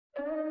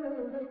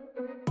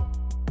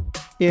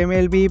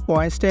MLB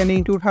point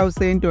standing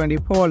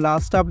 2024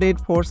 last update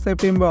 4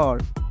 September.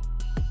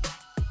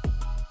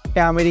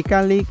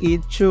 American League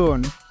East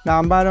June.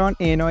 Number 1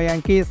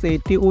 Yankees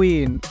 80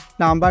 win.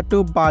 Number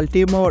 2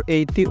 Baltimore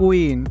 80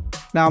 win.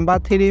 Number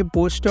 3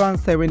 Boston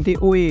 70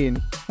 win.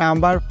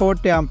 Number 4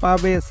 Tampa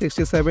Bay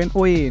 67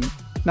 win.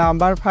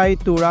 Number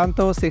 5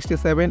 Toronto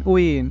 67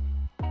 win.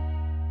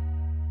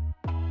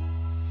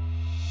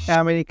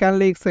 American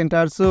League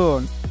Center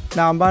Zone.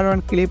 Number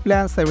 1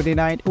 Cleveland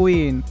 79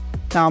 win.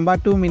 Number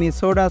 2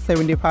 Minnesota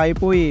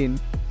 75 win.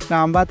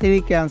 Number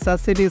 3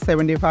 Kansas City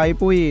 75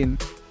 win.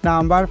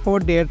 Number 4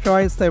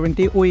 Detroit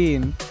 70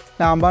 win.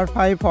 Number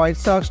 5 White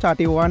Sox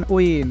 31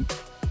 win.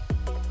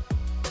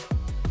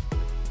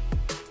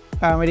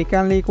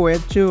 American League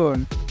West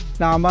June.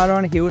 Number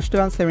 1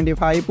 Houston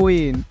 75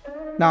 win.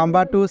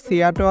 Number 2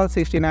 Seattle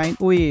 69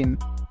 win.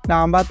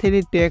 Number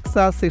 3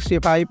 Texas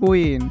 65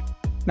 win.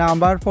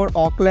 Number 4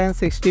 Oakland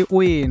 60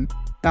 win.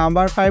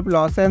 Number 5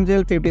 Los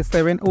Angeles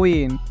 57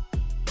 win.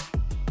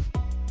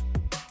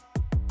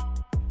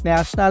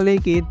 National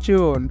League East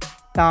June.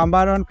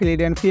 Number 1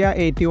 Philadelphia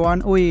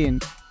 81 win.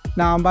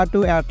 Number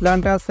 2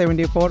 Atlanta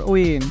 74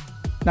 win.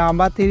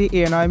 Number 3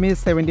 Miami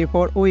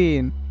 74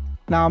 win.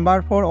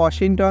 Number 4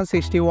 Washington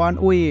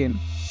 61 win.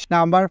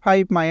 Number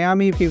 5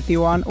 Miami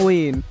 51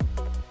 win.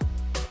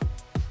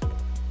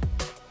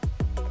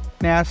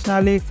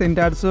 National League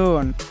Center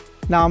Zone.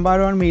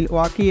 Number 1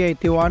 Milwaukee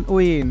 81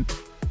 win.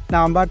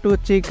 Number 2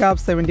 Chicago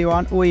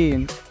 71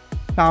 win.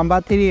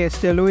 Number 3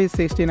 St. Louis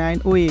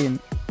 69 win.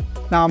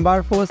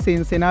 Number 4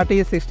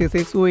 Cincinnati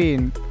 66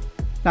 win.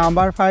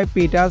 Number 5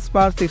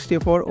 Pittsburgh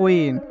 64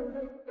 win.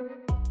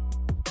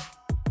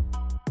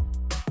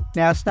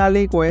 National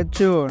League West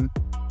June.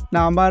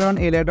 Number 1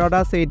 LA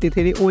Dodgers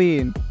 83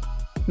 win.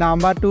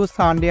 Number 2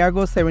 San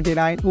Diego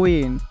 79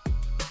 win.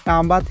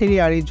 Number 3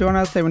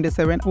 Arizona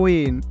 77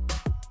 win.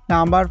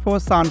 Number 4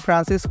 San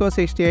Francisco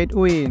 68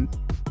 win.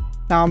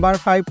 Number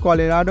 5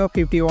 Colorado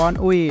 51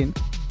 win.